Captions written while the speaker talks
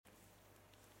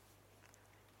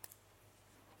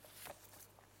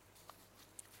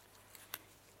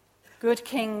Good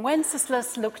King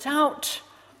Wenceslas looked out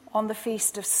on the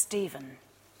feast of Stephen.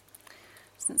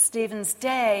 St. Stephen's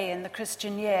Day in the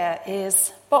Christian year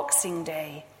is Boxing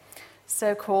Day,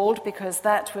 so called because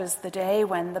that was the day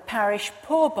when the parish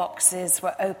poor boxes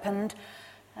were opened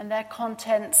and their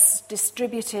contents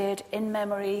distributed in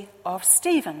memory of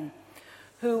Stephen,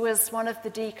 who was one of the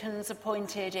deacons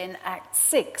appointed in Act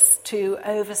 6 to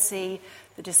oversee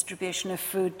the distribution of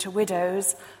food to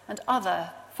widows and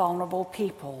other vulnerable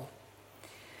people.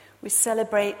 We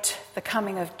celebrate the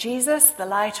coming of Jesus, the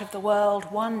light of the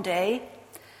world, one day,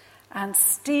 and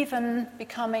Stephen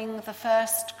becoming the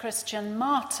first Christian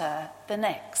martyr the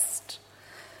next.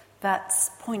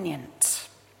 That's poignant.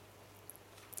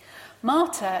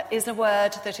 Martyr is a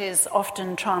word that is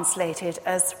often translated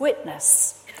as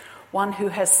witness, one who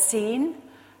has seen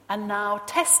and now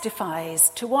testifies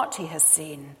to what he has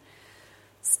seen.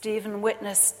 Stephen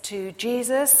witnessed to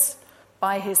Jesus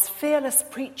by his fearless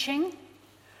preaching,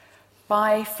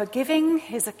 by forgiving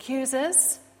his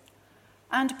accusers,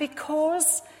 and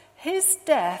because his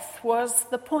death was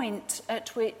the point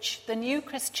at which the new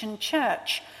Christian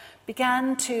church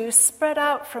began to spread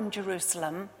out from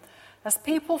Jerusalem as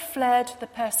people fled the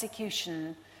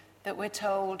persecution that we're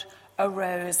told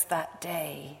arose that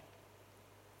day.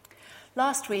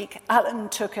 Last week, Alan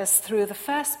took us through the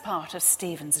first part of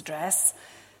Stephen's address.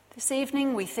 This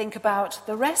evening, we think about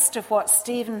the rest of what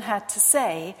Stephen had to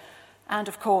say and,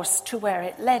 of course, to where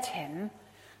it led him.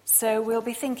 So we'll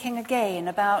be thinking again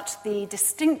about the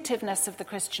distinctiveness of the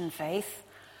Christian faith,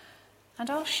 and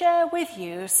I'll share with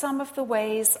you some of the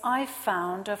ways I've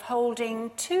found of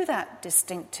holding to that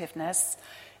distinctiveness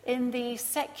in the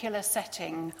secular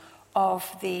setting of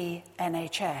the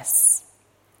NHS.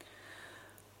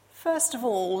 First of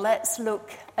all, let's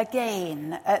look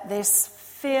again at this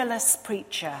fearless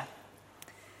preacher.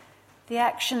 The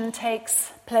action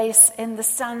takes place in the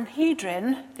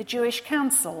Sanhedrin, the Jewish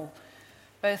council.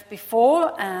 Both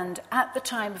before and at the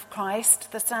time of Christ,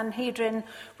 the Sanhedrin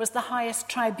was the highest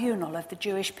tribunal of the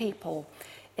Jewish people.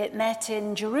 It met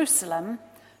in Jerusalem,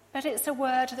 but it's a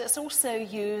word that's also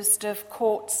used of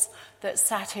courts that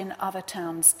sat in other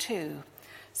towns too.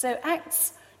 So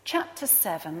Acts chapter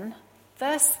 7,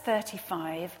 verse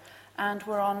 35, and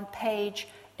we're on page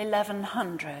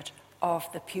 1100 of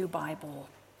the Pew Bible.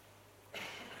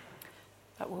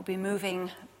 But we'll be moving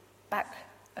back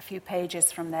a few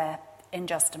pages from there in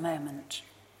just a moment.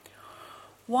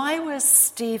 Why was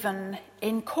Stephen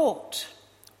in court?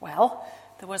 Well,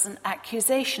 there was an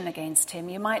accusation against him.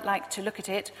 You might like to look at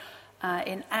it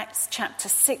in Acts chapter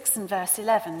 6 and verse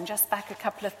 11, just back a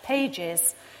couple of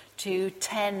pages to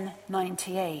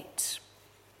 1098.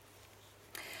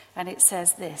 And it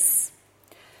says this: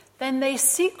 "Then they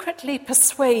secretly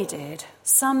persuaded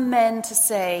some men to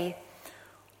say,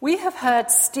 'We have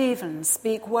heard Stephen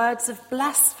speak words of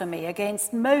blasphemy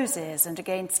against Moses and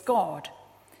against God.'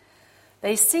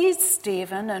 They seized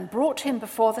Stephen and brought him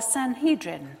before the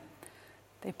Sanhedrin.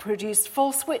 They produced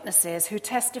false witnesses who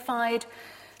testified,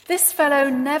 'This fellow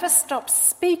never stops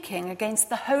speaking against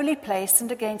the holy place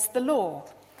and against the law.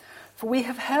 For we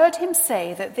have heard him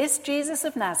say that this Jesus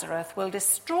of Nazareth will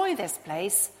destroy this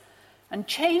place and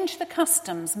change the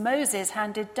customs Moses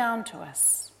handed down to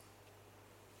us.'"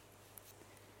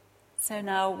 So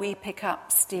now we pick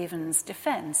up Stephen's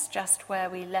defense just where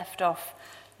we left off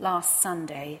last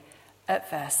Sunday at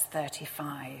verse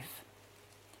 35.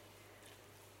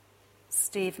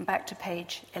 Stephen, back to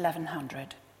page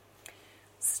 1100.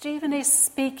 Stephen is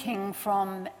speaking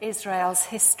from Israel's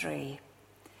history.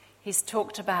 He's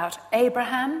talked about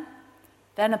Abraham,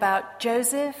 then about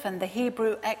Joseph and the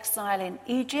Hebrew exile in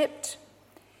Egypt.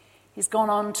 He's gone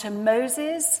on to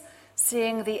Moses,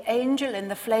 seeing the angel in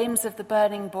the flames of the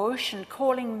burning bush and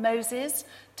calling Moses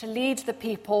to lead the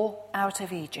people out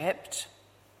of Egypt.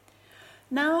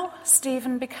 Now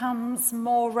Stephen becomes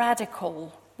more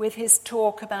radical with his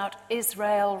talk about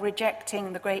Israel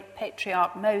rejecting the great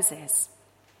patriarch Moses.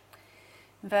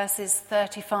 In verses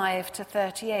 35 to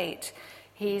 38,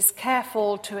 he's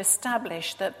careful to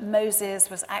establish that Moses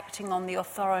was acting on the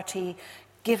authority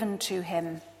given to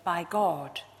him by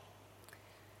God.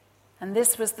 And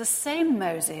this was the same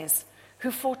Moses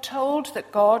who foretold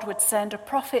that God would send a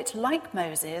prophet like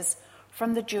Moses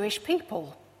from the Jewish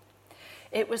people.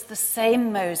 It was the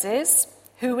same Moses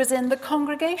who was in the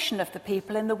congregation of the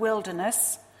people in the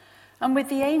wilderness and with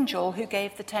the angel who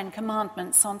gave the 10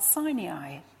 Commandments on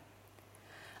Sinai.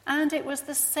 And it was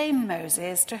the same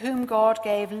Moses to whom God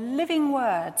gave living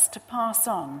words to pass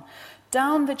on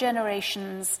down the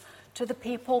generations to the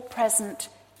people present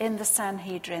in the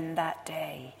Sanhedrin that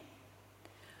day.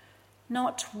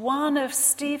 Not one of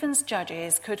Stephen's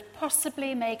judges could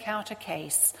possibly make out a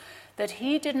case that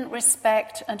he didn't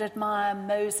respect and admire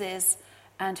Moses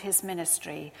and his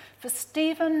ministry. For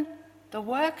Stephen, the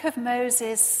work of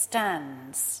Moses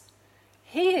stands.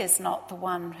 He is not the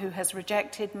one who has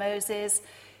rejected Moses.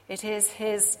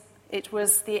 It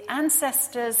was the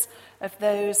ancestors of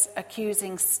those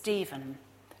accusing Stephen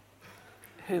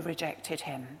who rejected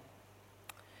him.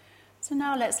 So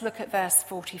now let's look at verse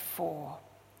 44.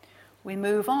 We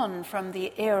move on from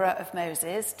the era of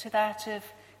Moses to that of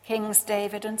Kings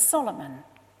David and Solomon.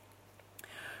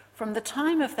 From the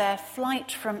time of their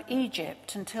flight from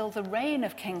Egypt until the reign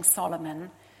of King Solomon,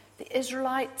 the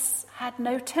Israelites had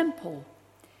no temple.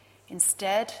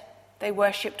 Instead, they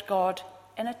worshipped God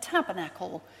in a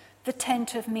tabernacle, the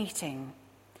tent of meeting.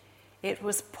 It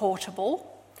was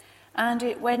portable, and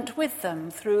it went with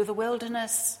them through the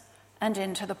wilderness and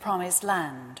into the promised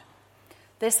land.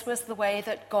 This was the way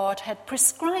that God had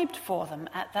prescribed for them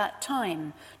at that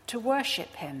time to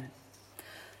worship him.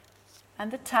 And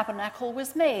the tabernacle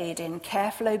was made in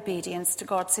careful obedience to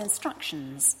God's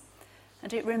instructions,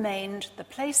 and it remained the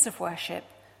place of worship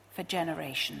for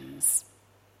generations.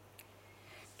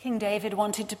 King David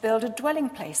wanted to build a dwelling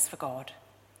place for God,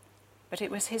 but it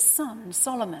was his son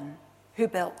Solomon who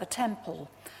built the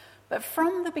temple. But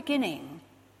from the beginning,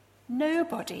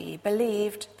 nobody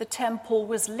believed the temple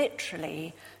was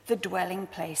literally the dwelling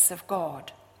place of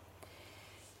God.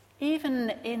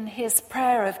 Even in his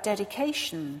prayer of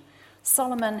dedication,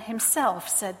 Solomon himself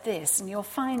said this, and you'll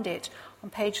find it on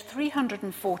page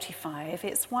 345.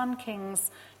 It's 1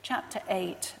 Kings chapter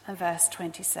 8 and verse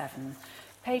 27,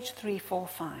 page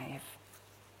 345.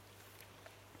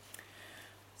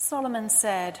 Solomon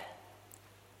said,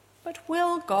 "But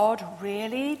will God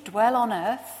really dwell on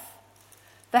earth?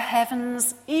 The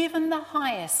heavens, even the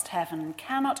highest heaven,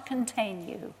 cannot contain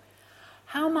you.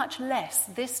 How much less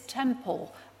this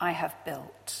temple I have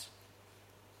built?"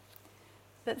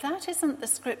 But that isn't the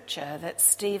scripture that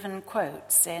Stephen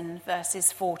quotes in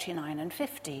verses 49 and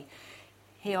 50.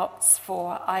 He opts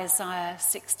for Isaiah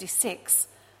 66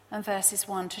 and verses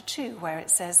 1 to 2, where it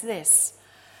says this,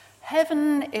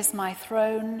 "Heaven is my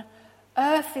throne,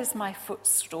 earth is my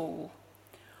footstool.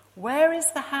 Where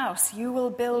is the house you will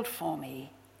build for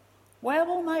me? Where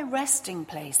will my resting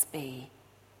place be?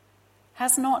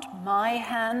 Has not my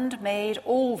hand made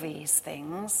all these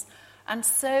things? And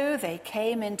so they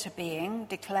came into being,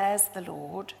 declares the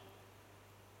Lord.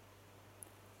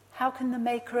 How can the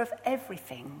maker of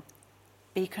everything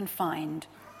be confined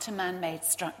to man-made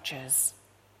structures?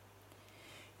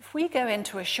 If we go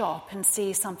into a shop and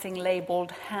see something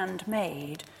labelled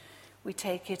handmade, we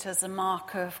take it as a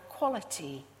mark of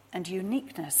quality and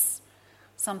uniqueness,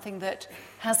 something that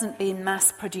hasn't been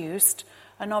mass-produced,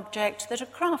 an object that a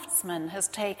craftsman has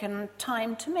taken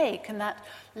time to make, and that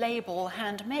label,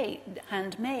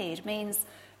 handmade, means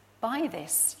buy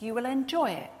this, you will enjoy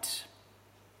it.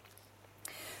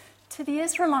 To the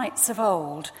Israelites of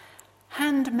old,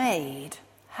 handmade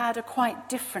had a quite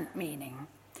different meaning.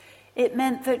 It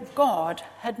meant that God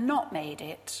had not made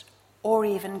it or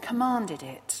even commanded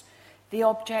it. The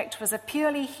object was a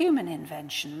purely human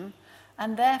invention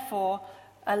and therefore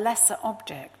a lesser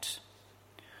object.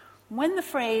 When the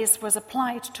phrase was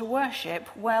applied to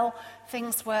worship, well,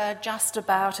 things were just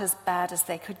about as bad as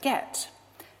they could get.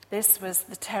 This was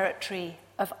the territory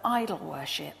of idol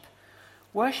worship,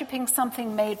 worshipping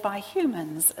something made by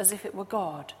humans as if it were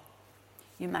God.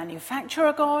 You manufacture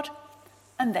a god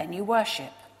and then you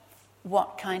worship.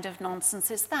 What kind of nonsense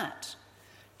is that?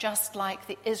 Just like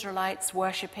the Israelites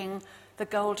worshipping the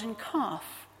golden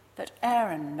calf that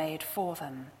Aaron made for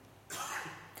them.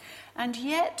 And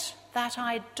yet, that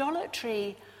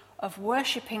idolatry of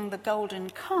worshipping the golden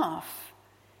calf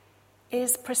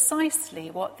is precisely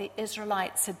what the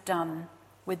Israelites had done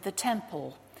with the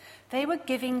temple. They were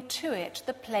giving to it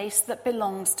the place that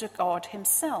belongs to God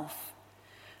himself.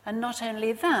 And not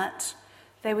only that,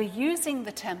 they were using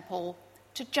the temple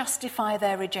to justify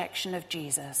their rejection of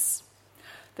Jesus.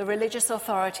 The religious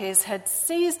authorities had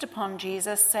seized upon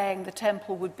Jesus, saying the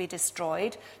temple would be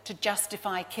destroyed to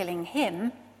justify killing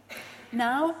him.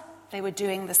 Now they were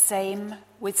doing the same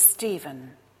with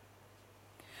Stephen.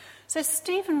 So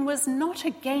Stephen was not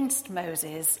against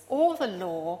Moses or the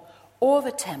law or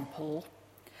the temple,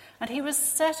 and he was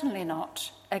certainly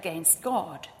not against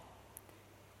God.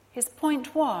 His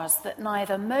point was that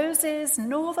neither Moses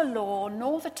nor the law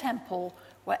nor the temple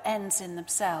were ends in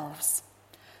themselves.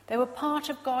 They were part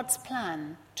of God's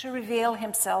plan to reveal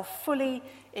himself fully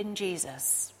in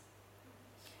Jesus.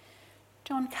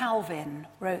 John Calvin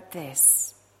wrote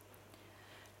this,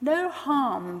 "No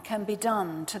harm can be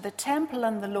done to the temple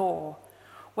and the law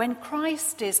when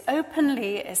Christ is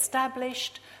openly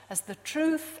established as the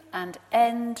truth and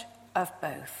end of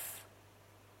both.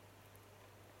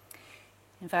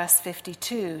 In verse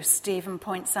 52, Stephen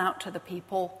points out to the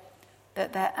people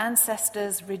that their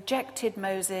ancestors rejected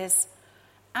Moses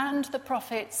and the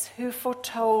prophets who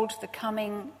foretold the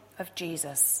coming of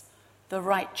Jesus, the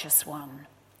righteous one.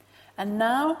 And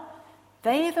now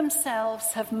they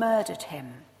themselves have murdered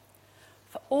him.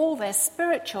 For all their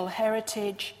spiritual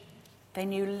heritage, they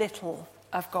knew little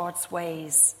of God's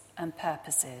ways and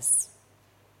purposes.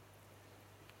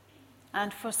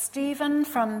 And for Stephen,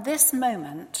 from this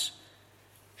moment,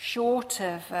 short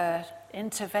of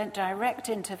direct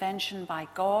intervention by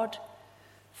God,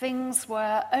 things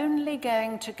were only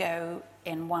going to go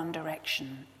in one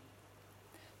direction.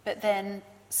 But then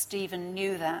Stephen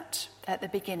knew that at the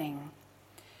beginning.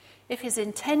 If his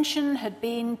intention had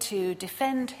been to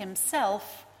defend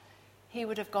himself, he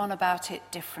would have gone about it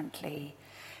differently.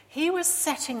 He was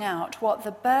setting out what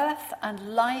the birth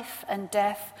and life and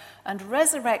death and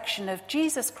resurrection of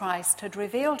Jesus Christ had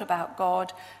revealed about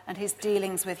God and his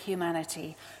dealings with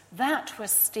humanity. That was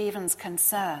Stephen's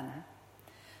concern.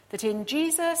 That in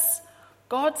Jesus,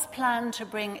 God's plan to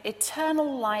bring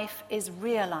eternal life is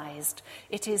realized.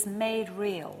 It is made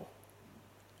real.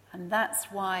 And that's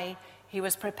why he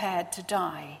was prepared to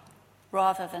die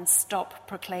rather than stop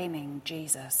proclaiming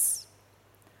Jesus.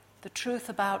 The truth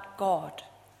about God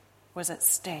was at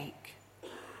stake.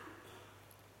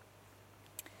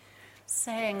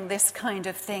 Saying this kind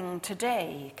of thing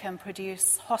today can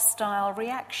produce hostile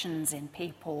reactions in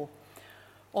people,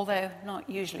 although not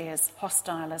usually as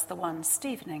hostile as the one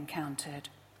Stephen encountered,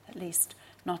 at least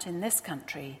not in this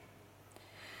country.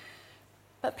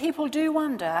 But people do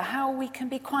wonder how we can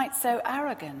be quite so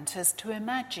arrogant as to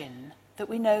imagine that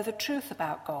we know the truth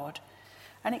about God,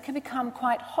 and it can become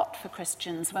quite hot for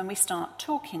Christians when we start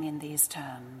talking in these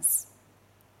terms.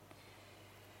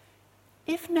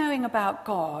 If knowing about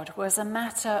God was a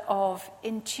matter of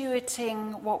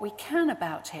intuiting what we can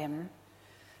about him,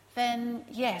 then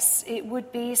yes, it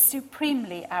would be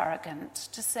supremely arrogant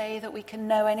to say that we can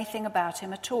know anything about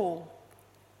him at all.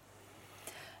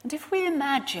 And if we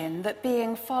imagine that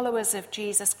being followers of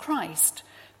Jesus Christ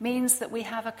means that we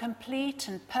have a complete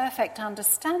and perfect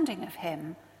understanding of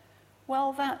him,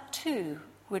 well, that too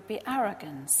would be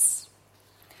arrogance.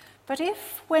 But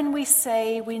if, when we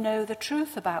say we know the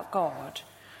truth about God,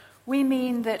 we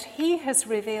mean that he has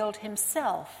revealed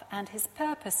himself and his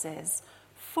purposes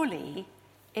fully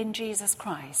in Jesus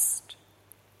Christ,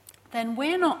 then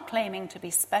we're not claiming to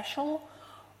be special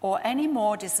or any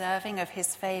more deserving of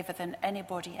his favor than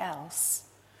anybody else.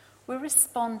 We're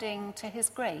responding to his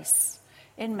grace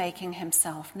in making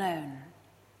himself known.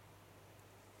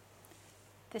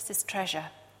 This is treasure.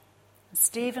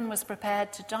 Stephen was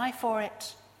prepared to die for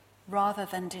it rather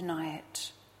than deny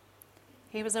it.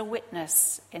 He was a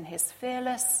witness in his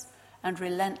fearless and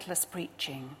relentless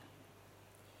preaching.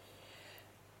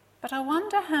 But I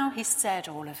wonder how he said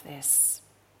all of this.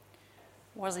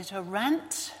 Was it a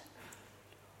rant,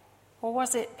 or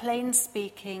was it plain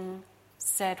speaking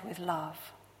said with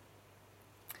love?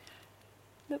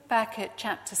 Look back at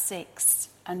chapter 6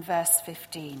 and verse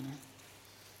 15.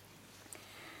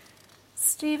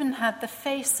 Stephen had the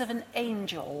face of an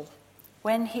angel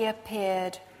when he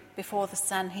appeared before the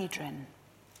Sanhedrin.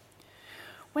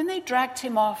 When they dragged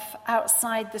him off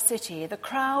outside the city, the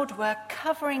crowd were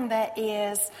covering their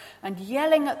ears and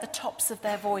yelling at the tops of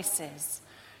their voices.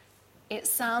 It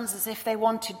sounds as if they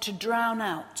wanted to drown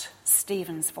out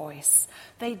Stephen's voice.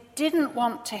 They didn't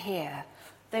want to hear.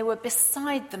 They were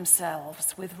beside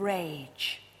themselves with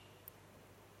rage.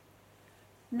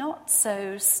 Not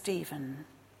so Stephen.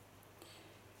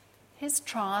 His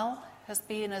trial has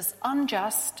been as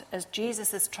unjust as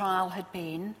Jesus' trial had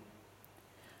been.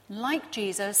 Like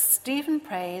Jesus, Stephen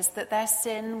prays that their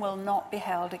sin will not be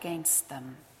held against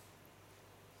them.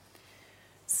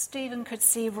 Stephen could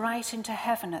see right into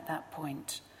heaven at that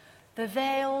point. The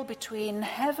veil between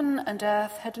heaven and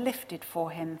earth had lifted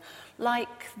for him,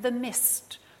 like the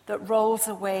mist that rolls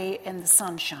away in the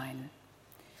sunshine.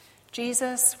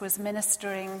 Jesus was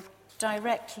ministering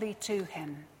directly to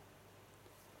him.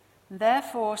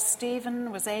 Therefore,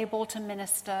 Stephen was able to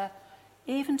minister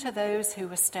even to those who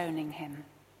were stoning him.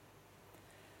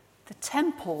 The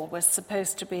temple was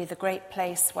supposed to be the great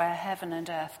place where heaven and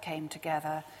earth came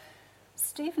together.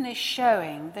 Stephen is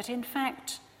showing that, in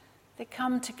fact, they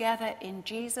come together in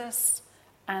Jesus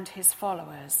and his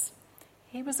followers.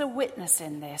 He was a witness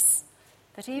in this,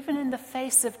 that even in the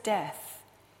face of death,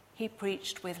 he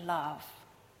preached with love.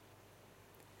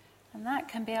 And that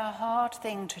can be a hard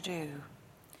thing to do.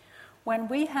 When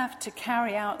we have to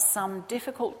carry out some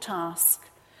difficult task,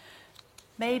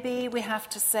 Maybe we have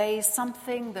to say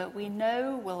something that we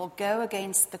know will go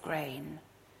against the grain.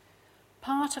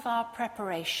 Part of our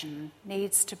preparation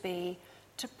needs to be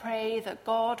to pray that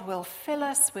God will fill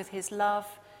us with his love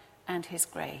and his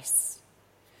grace.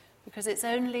 Because it's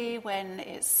only when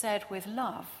it's said with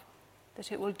love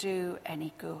that it will do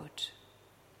any good.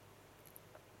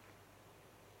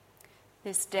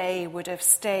 This day would have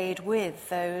stayed with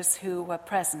those who were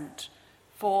present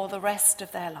for the rest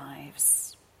of their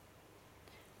lives.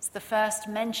 It's the first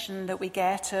mention that we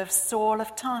get of Saul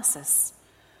of Tarsus,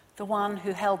 the one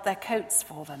who held their coats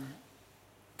for them.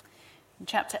 In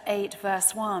chapter 8,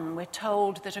 verse 1, we're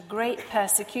told that a great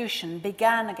persecution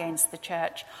began against the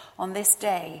church on this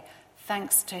day,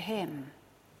 thanks to him.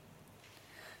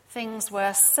 Things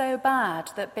were so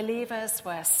bad that believers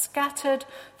were scattered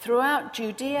throughout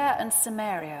Judea and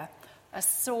Samaria as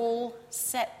Saul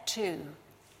set to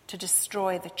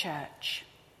destroy the church.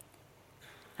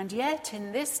 And yet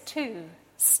in this too,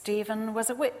 Stephen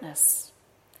was a witness,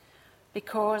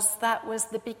 because that was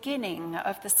the beginning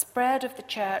of the spread of the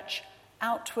church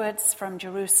outwards from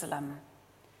Jerusalem.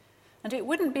 And it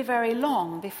wouldn't be very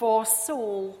long before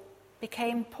Saul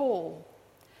became Paul,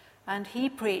 and he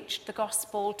preached the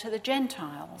gospel to the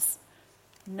Gentiles,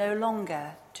 no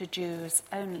longer to Jews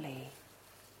only.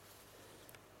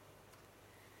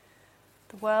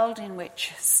 The world in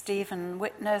which Stephen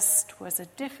witnessed was a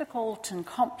difficult and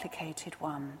complicated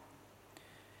one.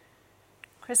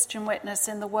 Christian witness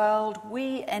in the world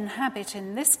we inhabit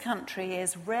in this country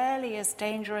is rarely as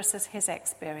dangerous as his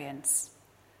experience.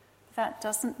 That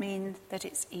doesn't mean that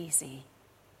it's easy.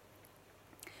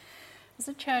 As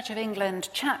a Church of England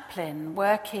chaplain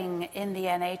working in the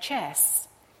NHS,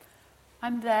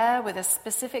 I'm there with a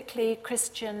specifically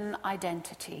Christian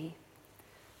identity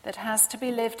that has to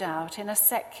be lived out in a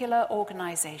secular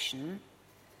organisation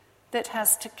that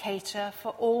has to cater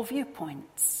for all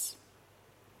viewpoints.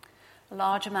 A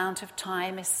large amount of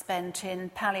time is spent in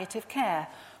palliative care,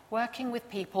 working with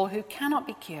people who cannot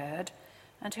be cured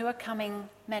and who are coming,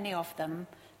 many of them,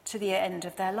 to the end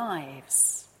of their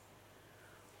lives.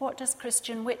 What does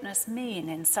Christian witness mean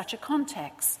in such a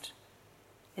context?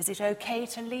 Is it okay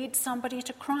to lead somebody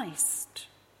to Christ?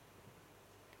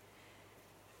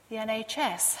 The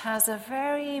NHS has a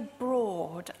very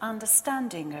broad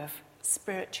understanding of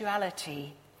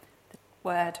spirituality, the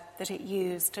word that it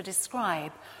used to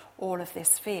describe all of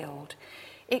this field.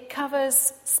 It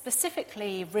covers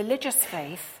specifically religious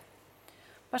faith,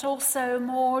 but also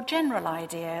more general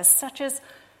ideas such as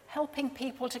helping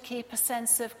people to keep a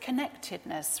sense of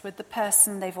connectedness with the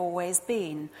person they've always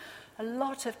been. A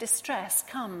lot of distress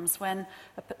comes when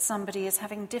somebody is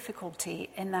having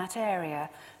difficulty in that area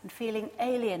and feeling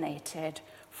alienated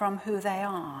from who they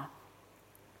are.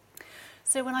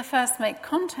 So when I first make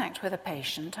contact with a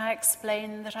patient, I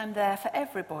explain that I'm there for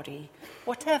everybody,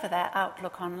 whatever their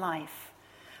outlook on life.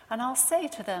 And I'll say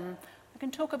to them, I can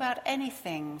talk about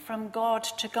anything from God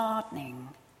to gardening.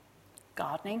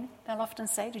 Gardening, they'll often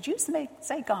say. Did you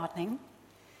say gardening?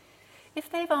 If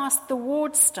they've asked the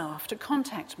ward staff to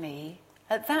contact me,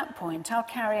 at that point I'll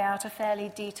carry out a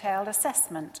fairly detailed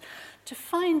assessment to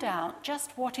find out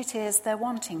just what it is they're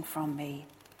wanting from me.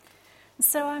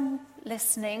 So I'm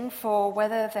listening for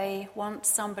whether they want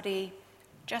somebody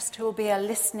just who will be a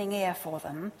listening ear for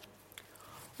them,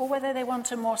 or whether they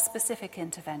want a more specific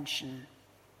intervention.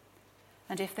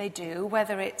 And if they do,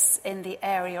 whether it's in the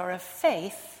area of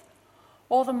faith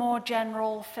or the more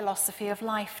general philosophy of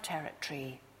life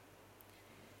territory.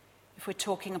 If we're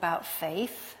talking about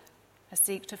faith, I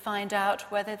seek to find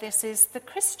out whether this is the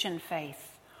Christian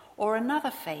faith or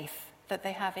another faith that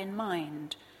they have in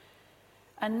mind.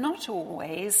 And not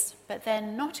always, but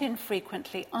then not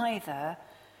infrequently either,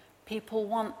 people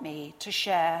want me to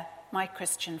share my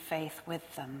Christian faith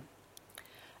with them.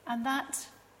 And that,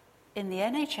 in the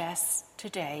NHS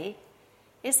today,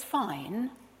 is fine,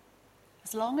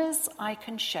 as long as I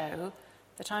can show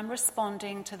that I'm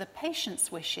responding to the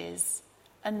patient's wishes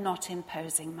and not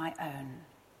imposing my own.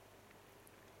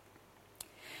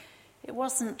 It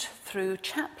wasn't through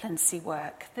chaplaincy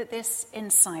work that this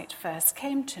insight first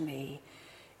came to me.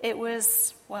 It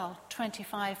was,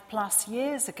 25 plus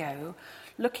years ago,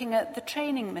 looking at the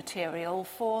training material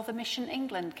for the Mission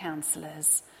England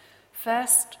counsellors.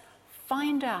 First,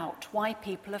 find out why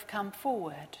people have come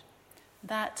forward.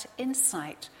 That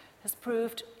insight has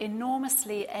proved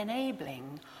enormously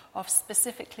enabling of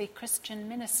specifically Christian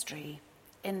ministry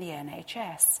in the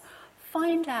NHS.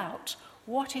 Find out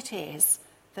what it is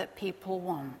that people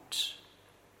want.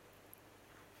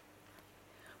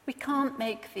 We can't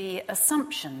make the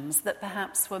assumptions that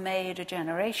perhaps were made a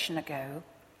generation ago,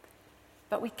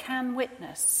 but we can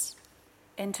witness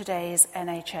in today's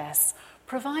NHS,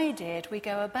 provided we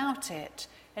go about it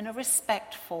in a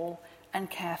respectful and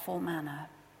careful manner.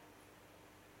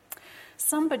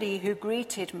 Somebody who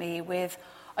greeted me with,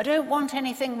 "I don't want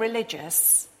anything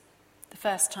religious," the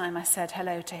first time I said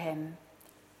hello to him,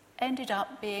 ended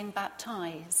up being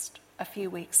baptized a few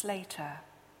weeks later.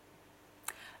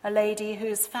 A lady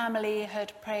whose family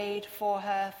had prayed for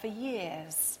her for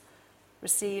years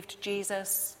received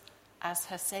Jesus as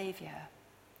her saviour.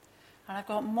 And I've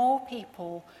got more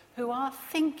people who are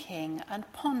thinking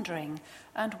and pondering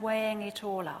and weighing it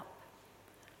all up.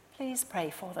 Please pray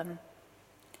for them.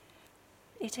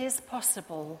 It is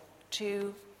possible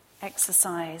to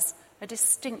exercise a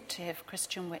distinctive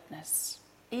Christian witness,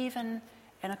 even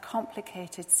in a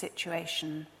complicated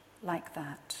situation like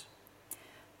that.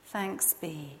 Thanks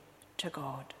be to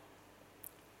God.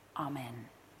 Amen.